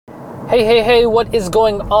Hey, what is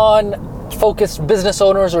going on, focused business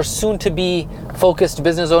owners or soon to be focused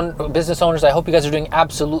business owners? I hope you guys are doing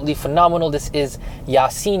absolutely phenomenal. This is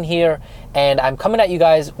Yasin here, and I'm coming at you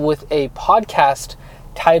guys with a podcast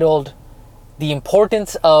titled The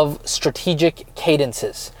Importance of Strategic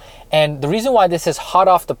Cadences. And the reason why this is hot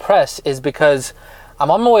off the press is because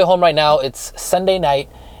I'm on my way home right now. It's Sunday night,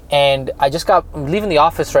 and I'm leaving the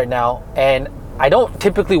office right now, and I don't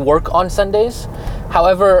typically work on Sundays.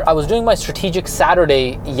 However, I was doing my strategic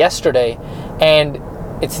Saturday yesterday, and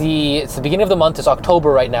it's the beginning of the month. It's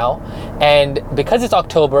October right now, and because it's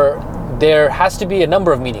October, there has to be a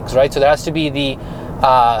number of meetings, right? So there has to be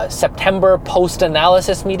the September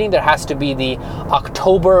post-analysis meeting. There has to be the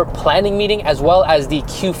October planning meeting, as well as the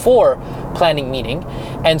Q4 planning meeting.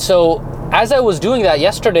 And so as I was doing that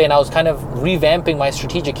yesterday, and I was kind of revamping my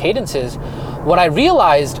strategic cadences, what I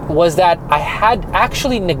realized was that I had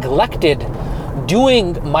actually neglected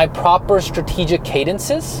doing my proper strategic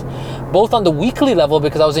cadences, both on the weekly level,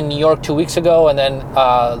 because I was in New York 2 weeks ago, and then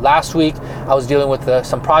last week I was dealing with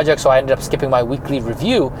some projects, so I ended up skipping my weekly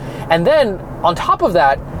review. And then on top of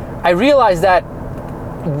that, I realized that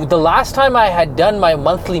the last time I had done my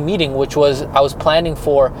monthly meeting, which was I was planning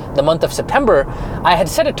for the month of September, I had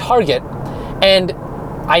set a target, and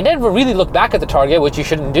I never really looked back at the target, which you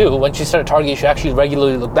shouldn't do. Once you set a target, you should actually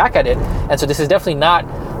regularly look back at it. And so this is definitely not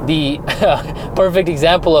the perfect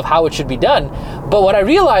example of how it should be done. But what I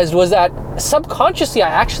realized was that subconsciously, I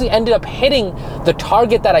actually ended up hitting the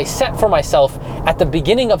target that I set for myself at the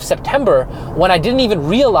beginning of September, when I didn't even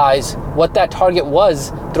realize what that target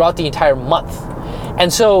was throughout the entire month.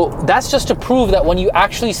 And so that's just to prove that when you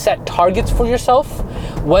actually set targets for yourself,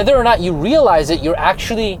 whether or not you realize it, you're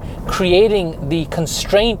actually creating the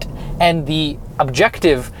constraint and the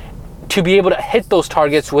objective to be able to hit those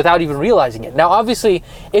targets without even realizing it. Now, obviously,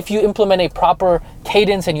 if you implement a proper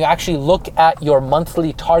cadence and you actually look at your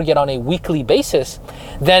monthly target on a weekly basis,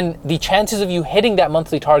 then the chances of you hitting that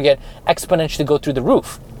monthly target exponentially go through the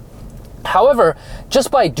roof. However,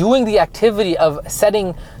 just by doing the activity of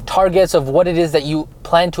setting targets of what it is that you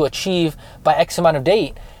plan to achieve by X amount of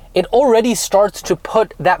date, it already starts to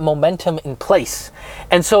put that momentum in place.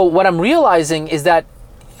 And so what I'm realizing is that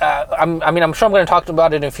I'm sure I'm going to talk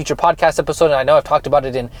about it in a future podcast episode, and I know I've talked about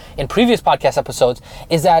it in previous podcast episodes,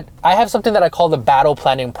 is that I have something that I call the battle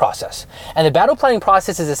planning process. And the battle planning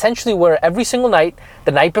process is essentially where every single night,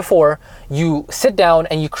 the night before, you sit down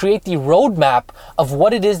and you create the roadmap of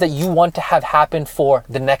what it is that you want to have happen for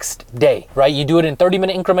the next day, right? You do it in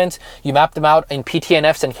 30-minute increments. You map them out in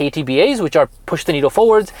PTNFs and KTBAs, which are push the needle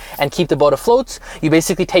forwards and keep the boat afloat. You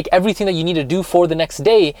basically take everything that you need to do for the next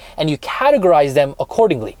day and you categorize them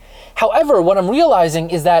accordingly. However, what I'm realizing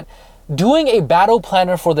is that doing a battle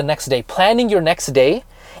planner for the next day, planning your next day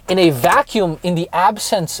in a vacuum, in the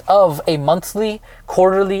absence of a monthly,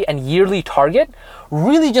 quarterly, and yearly target,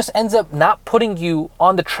 really just ends up not putting you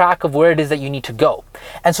on the track of where it is that you need to go.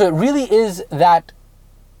 And so it really is that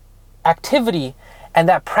activity and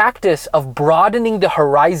that practice of broadening the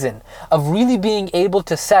horizon, of really being able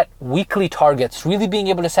to set weekly targets, really being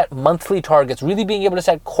able to set monthly targets, really being able to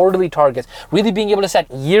set quarterly targets, really being able to set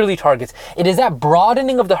yearly targets. It is that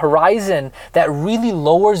broadening of the horizon that really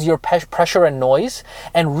lowers your pressure and noise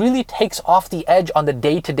and really takes off the edge on the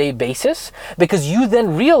day-to-day basis, because you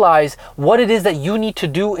then realize what it is that you need to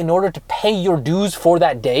do in order to pay your dues for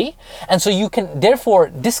that day. And so you can therefore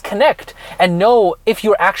disconnect and know if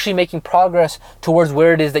you're actually making progress towards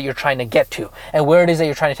where it is that you're trying to get to and where it is that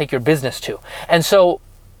you're trying to take your business to. And so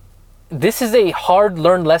this is a hard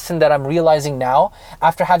learned lesson that I'm realizing now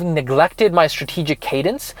after having neglected my strategic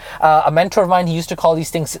cadence. A mentor of mine, he used to call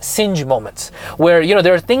these things singe moments, where,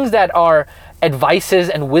 there are things that are advices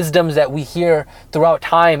and wisdoms that we hear throughout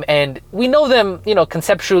time, and we know them,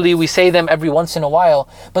 conceptually, we say them every once in a while,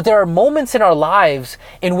 but there are moments in our lives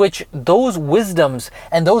in which those wisdoms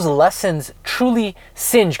and those lessons truly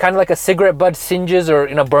singe, kind of like a cigarette butt singes or,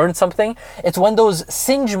 burns something. It's when those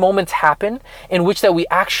singe moments happen in which that we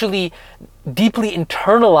actually deeply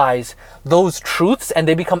internalize those truths and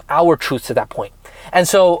they become our truths at that point. And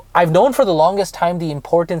so I've known for the longest time the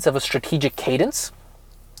importance of a strategic cadence.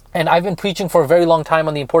 And I've been preaching for a very long time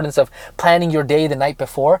on the importance of planning your day the night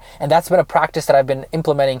before. And that's been a practice that I've been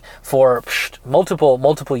implementing for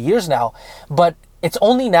multiple years now. But it's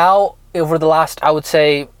only now over the last, I would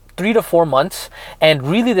say, 3 to 4 months, and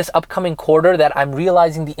really this upcoming quarter, that I'm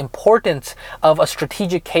realizing the importance of a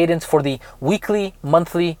strategic cadence for the weekly,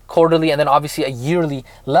 monthly, quarterly, and then obviously a yearly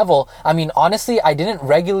level. I mean, honestly, I didn't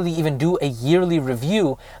regularly even do a yearly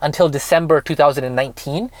review until December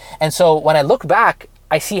 2019. And so when I look back,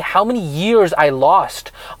 I see how many years I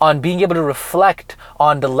lost on being able to reflect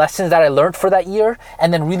on the lessons that I learned for that year,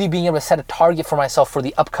 and then really being able to set a target for myself for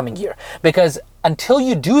the upcoming year. Because until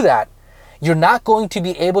you do that, you're not going to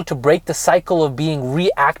be able to break the cycle of being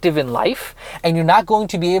reactive in life, and you're not going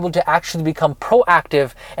to be able to actually become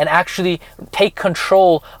proactive and actually take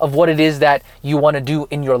control of what it is that you want to do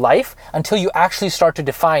in your life until you actually start to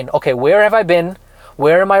define, okay, where have I been?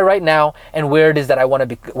 Where am I right now, and where it is that I want to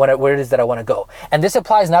be, where it is that I want to go. And this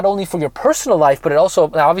applies not only for your personal life, but it also,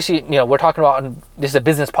 now obviously, we're talking about, this is a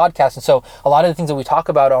business podcast, and so a lot of the things that we talk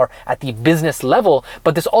about are at the business level,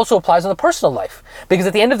 but this also applies on the personal life. Because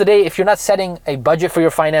at the end of the day, if you're not setting a budget for your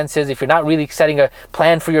finances, if you're not really setting a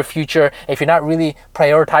plan for your future, if you're not really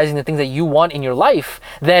prioritizing the things that you want in your life,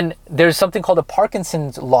 then there's something called the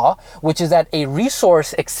Parkinson's law, which is that a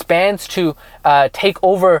resource expands to take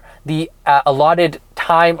over the allotted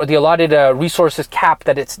time or the allotted resources cap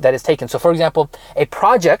that is taken. So for example, a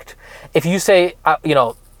project, if you say, I'm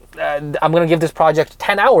going to give this project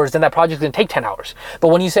 10 hours, then that project is going to take 10 hours. But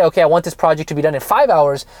when you say, okay, I want this project to be done in 5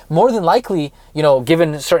 hours, more than likely,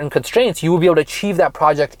 given certain constraints, you will be able to achieve that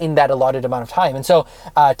project in that allotted amount of time. And so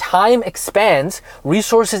time expands,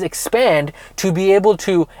 resources expand to be able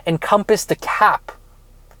to encompass the cap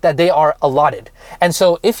that they are allotted. And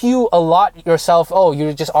so if you allot yourself,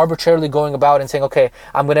 you're just arbitrarily going about and saying, okay,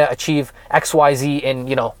 I'm going to achieve XYZ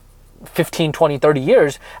in, 15, 20, 30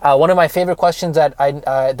 years. One of my favorite questions that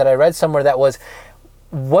I read somewhere that was,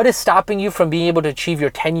 what is stopping you from being able to achieve your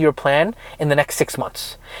 10-year plan in the next 6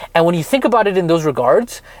 months? And when you think about it in those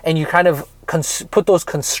regards, and you kind of put those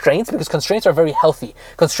constraints, because constraints are very healthy.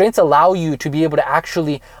 Constraints allow you to be able to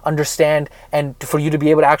actually understand, and for you to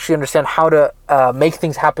be able to actually understand how to make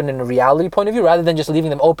things happen in a reality point of view, rather than just leaving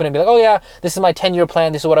them open and be like, oh yeah, this is my 10-year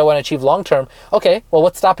plan, this is what I want to achieve long term. Okay, well,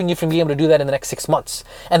 what's stopping you from being able to do that in the next 6 months?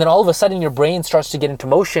 And then all of a sudden your brain starts to get into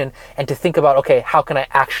motion and to think about, okay, how can I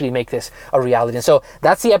actually make this a reality? And so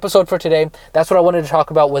that's the episode for today. That's what I wanted to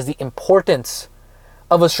talk about, was the importance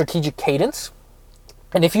of a strategic cadence.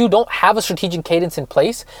 And if you don't have a strategic cadence in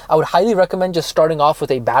place, I would highly recommend just starting off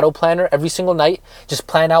with a battle planner every single night. Just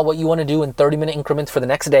plan out what you want to do in 30-minute increments for the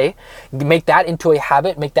next day. Make that into a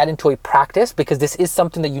habit, make that into a practice, because this is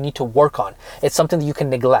something that you need to work on. It's something that you can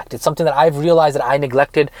neglect. It's something that I've realized that I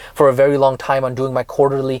neglected for a very long time on doing my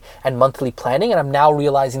quarterly and monthly planning. And I'm now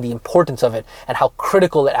realizing the importance of it and how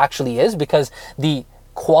critical it actually is, because the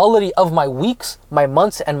quality of my weeks, my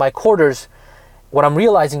months, and my quarters, what I'm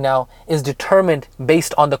realizing now, is determined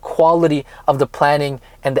based on the quality of the planning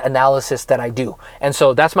and the analysis that I do. And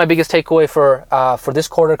so that's my biggest takeaway for this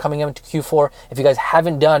quarter coming into Q4. If you guys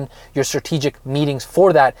haven't done your strategic meetings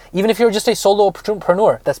for that, even if you're just a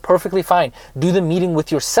solopreneur, that's perfectly fine. Do the meeting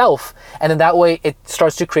with yourself, and then that way it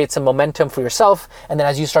starts to create some momentum for yourself. And then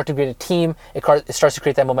as you start to create a team, it starts to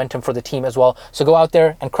create that momentum for the team as well. So go out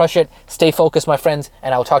there and crush it. Stay focused, my friends,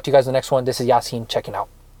 and I will talk to you guys in the next one. This is Yasin checking out.